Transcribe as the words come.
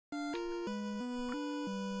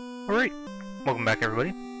Alright, welcome back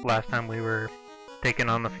everybody. Last time we were taking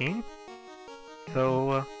on the fiend.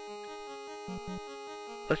 So,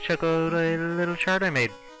 let's check out a little chart I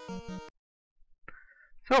made.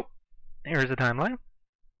 So, here's the timeline.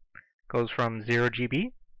 Goes from 0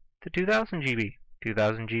 GB to 2000 GB.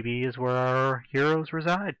 2000 GB is where our heroes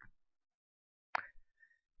reside.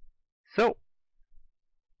 So,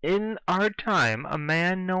 in our time, a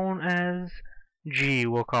man known as G,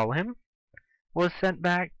 we'll call him, was sent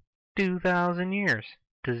back 2,000 years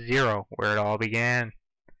to 0, where it all began.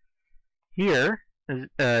 Here,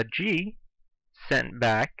 G sent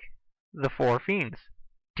back the 4 fiends.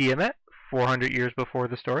 Tiamat, 400 years before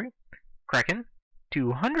the story. Kraken,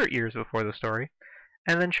 200 years before the story.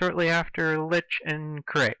 And then shortly after, Lich and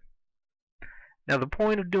Cray. Now the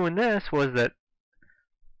point of doing this was that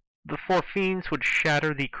the 4 fiends would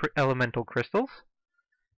shatter the elemental crystals,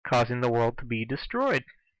 causing the world to be destroyed.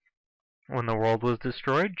 When the world was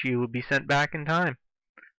destroyed, G would be sent back in time,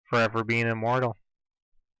 forever being immortal.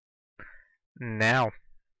 Now,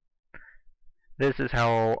 this is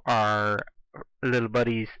how our little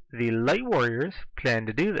buddies, the Light Worriors, plan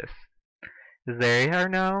to do this. They are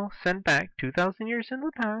now sent back 2,000 years in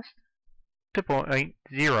the past to point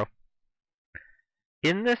 0.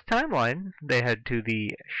 In this timeline, they head to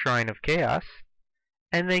the Shrine of Chaos,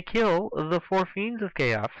 and they kill the 4 fiends of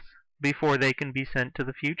Chaos before they can be sent to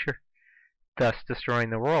the future, thus destroying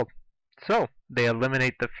the world. So, they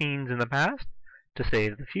eliminate the fiends in the past to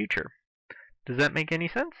save the future. Does that make any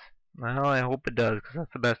sense? Well, I hope it does, because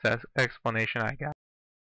that's the best explanation I got.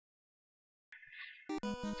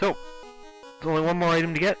 So, there's only one more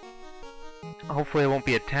item to get. Hopefully it won't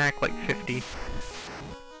be attacked like 50.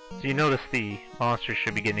 So you notice the monsters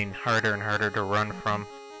should be getting harder and harder to run from.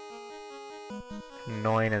 It's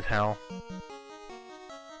annoying as hell.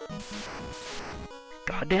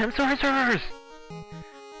 Goddamn sorcerers!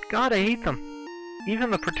 God, I hate them.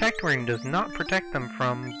 Even the protect ring does not protect them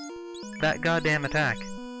from that goddamn attack.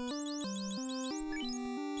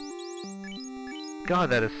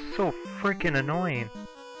 God, that is so freaking annoying.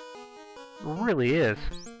 It really is.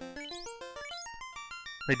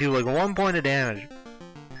 They do like 1 point of damage,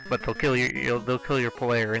 but they'll kill your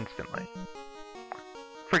player instantly.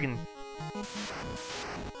 Freaking.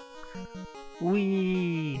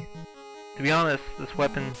 Whee! To be honest, this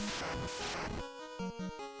weapon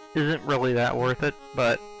isn't really that worth it,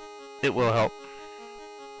 but it will help.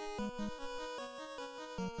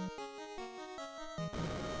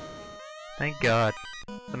 Thank God.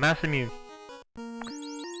 The mass immune. So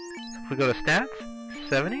if we go to stats,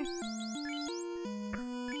 70,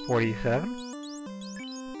 47,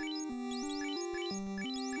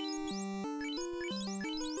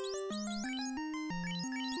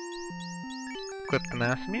 equip the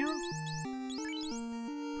mass immune,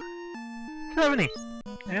 70.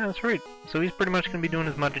 Yeah, that's right. So he's pretty much going to be doing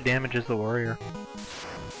as much damage as the warrior.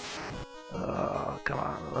 Oh, come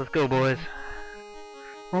on. Let's go, boys.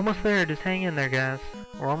 We're almost there. Just hang in there, guys.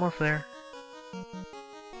 We're almost there.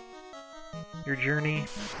 Your journey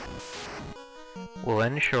will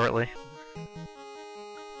end shortly.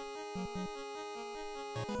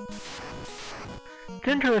 It's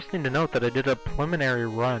interesting to note that I did a preliminary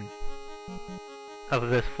run of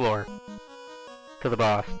this floor to the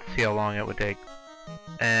boss to see how long it would take.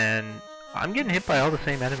 And I'm getting hit by all the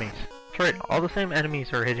same enemies. That's right, all the same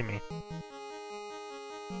enemies are hitting me.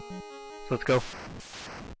 So let's go.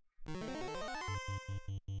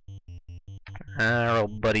 Our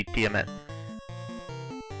old buddy Tiamat.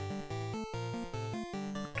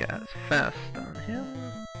 Gas fast on him.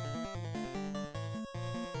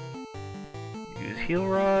 Use heal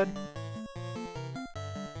rod.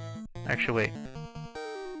 Actually, wait.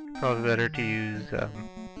 Probably better to use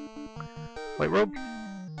white robe.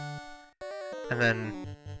 And then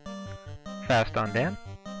fast on Dan.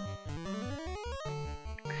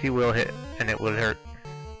 He will hit, and it will hurt,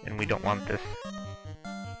 and we don't want this.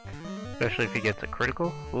 Especially if he gets a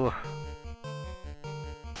critical. Ugh.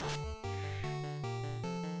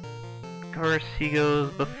 Of course, he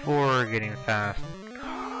goes before getting fast.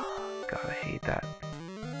 God, I hate that.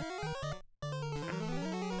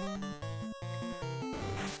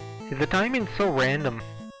 See, the timing's so random.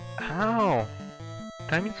 How?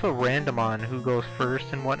 Timing's so random on who goes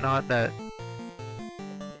first and whatnot that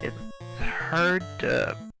it's hard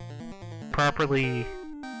to properly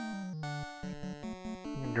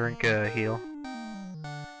drink a heal.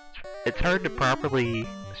 It's hard to properly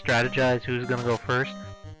strategize who's gonna go first.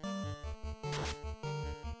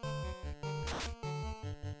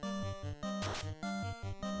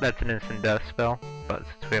 That's an instant death spell, but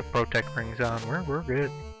since we have protect rings on, we're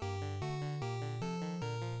good.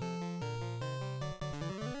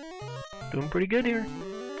 Doing pretty good here.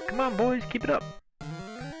 Come on, boys, keep it up.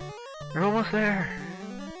 We're almost there.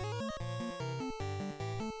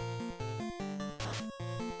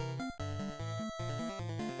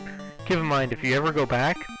 Keep in mind, if you ever go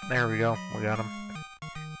back, there we go, we got him.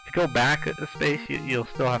 If you go back a space, you'll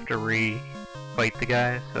still have to re-fight the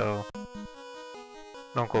guy, so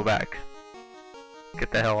don't go back.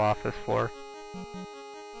 Get the hell off this floor.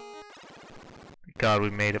 Thank God we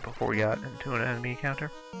made it before we got into an enemy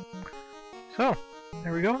encounter. So,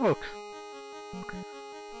 there we go, folks.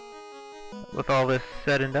 With all this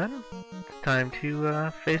said and done, it's time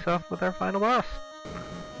to face off with our final boss.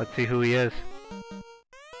 Let's see who he is.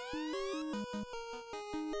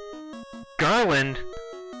 Garland!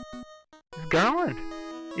 It's Garland!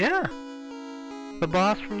 Yeah! The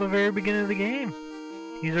boss from the very beginning of the game.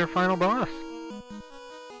 He's our final boss.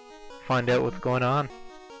 Find out what's going on.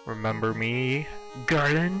 Remember me,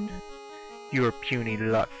 Garland? Your puny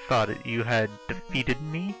lot thought that you had defeated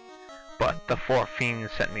me, but the four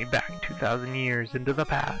fiends sent me back 2,000 years into the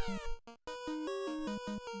past.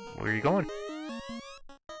 Where are you going?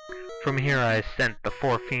 From here I sent the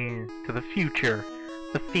four fiends to the future.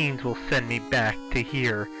 The fiends will send me back to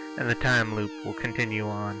here, and the time loop will continue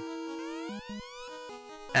on.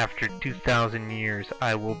 After 2,000 years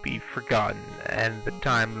I will be forgotten, and the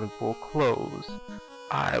time loop will close.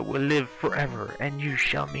 I will live forever, and you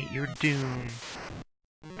shall meet your doom.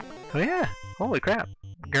 So yeah, holy crap.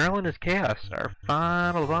 Garland is Chaos, our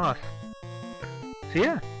final boss. So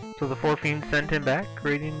yeah, so the four fiends sent him back,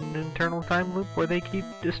 creating an internal time loop where they keep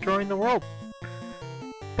destroying the world.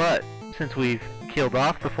 But since we've killed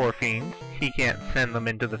off the four fiends, he can't send them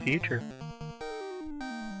into the future.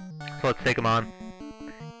 So let's take him on.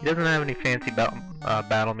 He doesn't have any fancy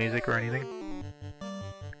battle music or anything.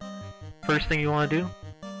 First thing you want to do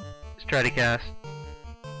is try to get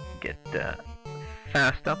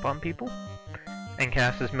fast up on people and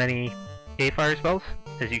cast as many A-fire spells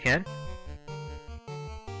as you can.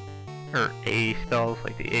 Or A spells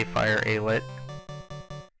like the A-fire, A-lit.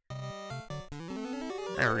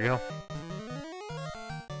 There we go.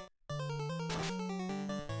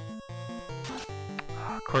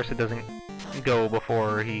 Of course it doesn't go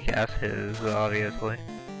before he casts his, obviously.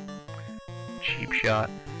 Cheap shot.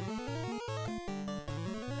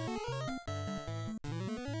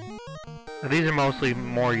 Now, these are mostly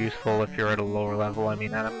more useful if you're at a lower level. I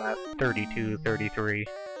mean, I'm at 32, 33.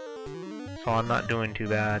 So I'm not doing too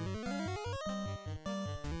bad.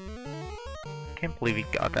 Can't believe he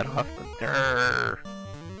got that off the durr.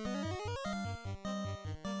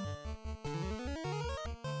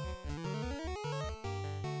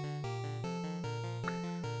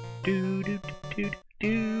 Do do do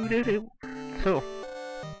do do do. So,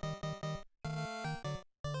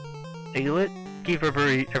 A-lit, keep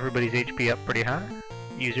everybody's HP up pretty high.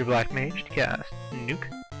 Use your black mage to cast nuke.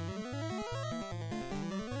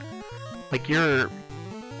 Like your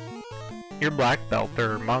black belt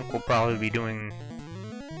or monk will probably be doing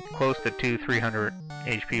close to 200-300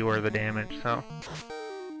 HP worth of damage. So,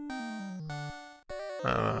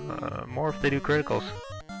 more if they do criticals.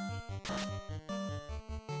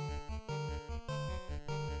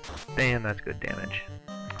 Damn, that's good damage.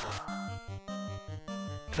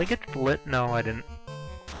 Did I get lit? No, I didn't.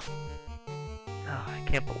 Oh, I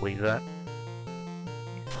can't believe that.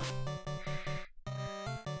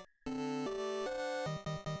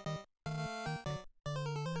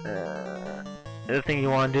 The other thing you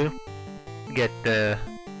want to do, get the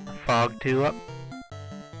fog 2 up.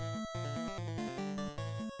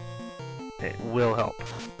 It will help.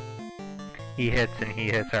 He hits and he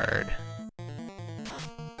hits hard.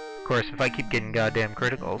 Of course, if I keep getting goddamn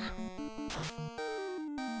criticals.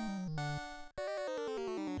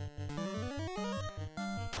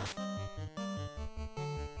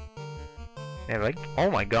 Yeah, like, oh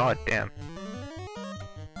my god, damn.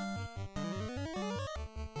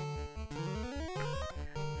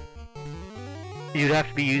 You'd have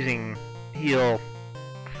to be using heal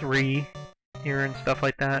 3 here and stuff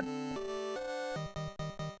like that.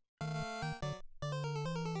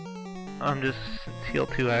 I'm just, since heal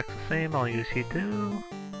 2 acts the same, I'll use heal 2.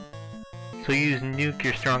 So use nuke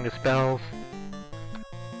your strongest spells.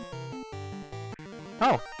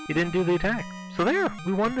 Oh, he didn't do the attack. So there,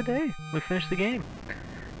 we won the day. We finished the game.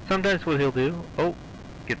 Sometimes what he'll do, oh,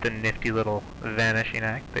 get the nifty little vanishing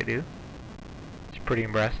act they do. It's pretty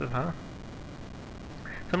impressive, huh?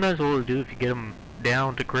 Sometimes what he'll do, if you get him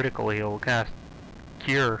down to critical, he'll cast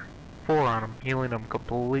Cure 4 on him, healing him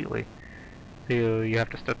completely. So you have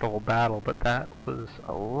to start the whole battle, but that was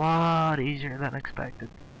a lot easier than expected.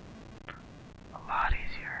 A lot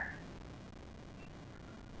easier.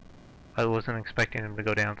 I wasn't expecting him to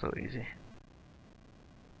go down so easy.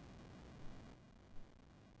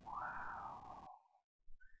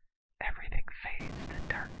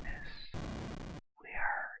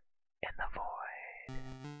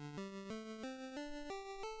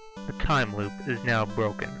 The time loop is now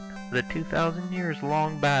broken. The 2,000 years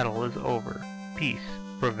long battle is over. Peace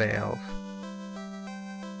prevails.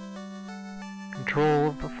 Control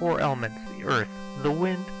of the four elements, the earth, the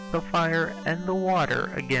wind, the fire, and the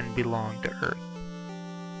water again belong to Earth.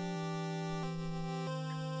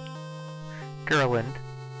 Garland,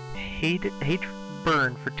 hatred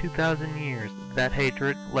burned for 2,000 years. That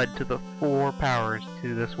hatred led to the four powers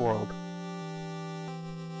to this world.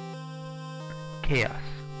 Chaos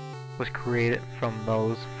was created from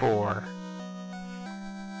those four.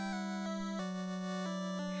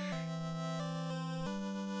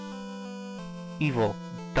 Evil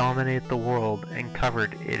dominated the world and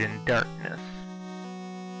covered it in darkness.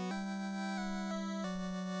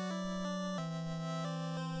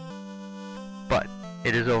 But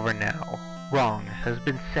it is over now. Wrong has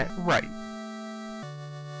been set right.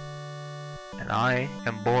 And I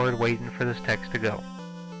am bored waiting for this text to go.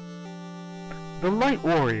 The Light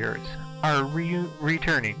Warriors are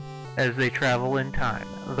returning. As they travel in time,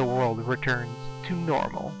 the world returns to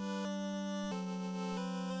normal.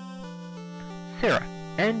 Sarah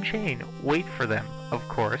and Jane wait for them, of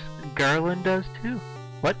course. Garland does too.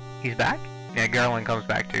 What? He's back? Yeah, Garland comes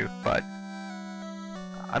back too, but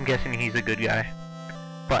I'm guessing he's a good guy.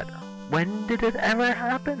 But when did it ever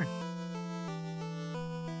happen?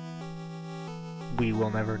 We will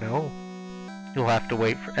never know. You'll have to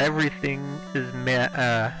wait for everything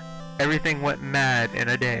went mad in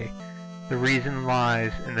a day. The reason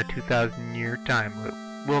lies in the 2,000-year time loop.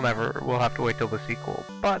 We'll have to wait till the sequel,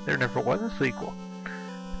 but there never was a sequel.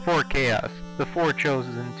 For chaos, the four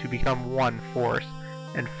chosen to become one force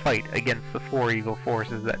and fight against the four evil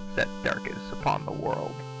forces that set darkness upon the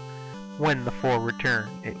world. When the four return,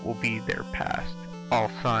 it will be their past.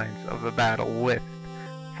 All signs of the battle with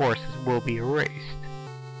forces will be erased.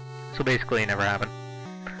 So basically it never happened.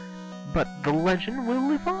 But the legend will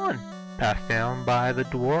live on, passed down by the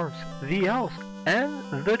dwarves, the elves, and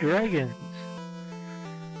the dragons.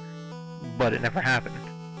 But it never happened.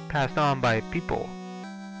 Passed on by people's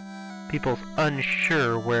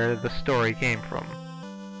unsure where the story came from.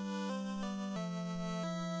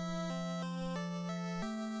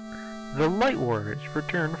 The Light Worriors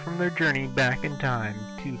return from their journey back in time,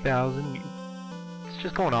 2,000 years. It's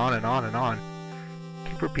just going on and on and on.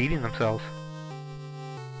 Keep repeating themselves.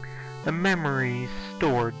 The memories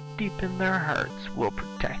stored deep in their hearts will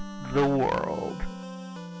protect the world.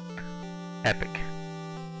 Epic.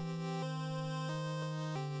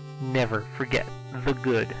 Never forget the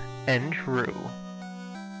good and true.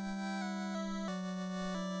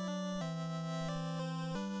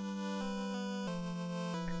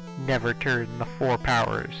 Never turn the four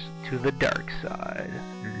powers to the dark side,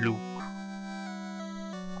 Luke.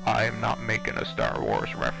 I am not making a Star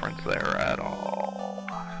Wars reference there at all.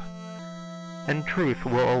 And truth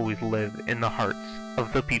will always live in the hearts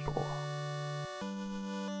of the people.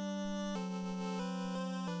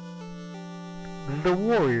 The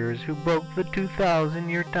warriors who broke the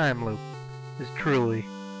 2,000-year time loop is truly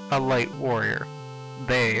a light warrior.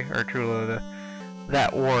 They are truly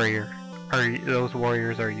that warrior. Those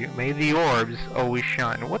warriors are you. May the orbs always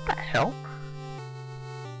shine. What the hell?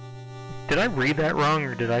 Did I read that wrong,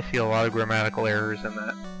 or did I see a lot of grammatical errors in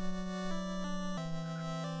that?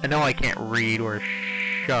 I know I can't read or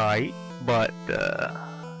shite, but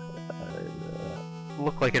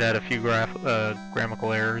looked like it had a few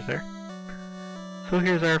grammatical errors there. So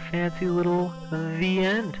here's our fancy little the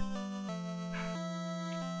end.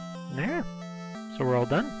 There. So we're all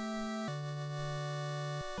done.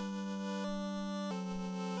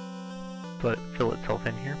 Let it fill itself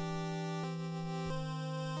in here.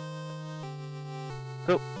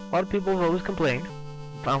 So, a lot of people have always complained.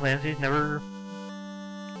 Final Fantasy's never...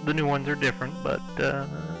 The new ones are different, but to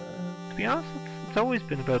be honest, it's always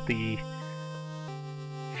been about the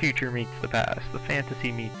future meets the past. The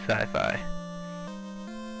fantasy meets sci-fi.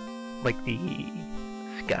 Like the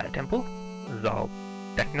Sky Temple is all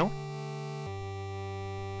techno.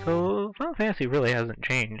 So, Final Fantasy really hasn't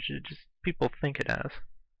changed. It just people think it has.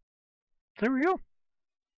 There we go.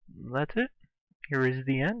 That's it. Here is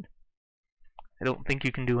the end. I don't think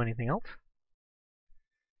you can do anything else.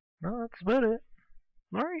 No, that's about it.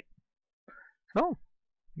 Alright. So,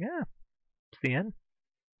 yeah. It's the end.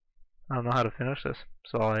 I don't know how to finish this,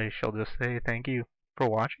 so I shall just say thank you for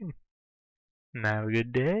watching. And have a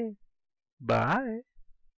good day. Bye.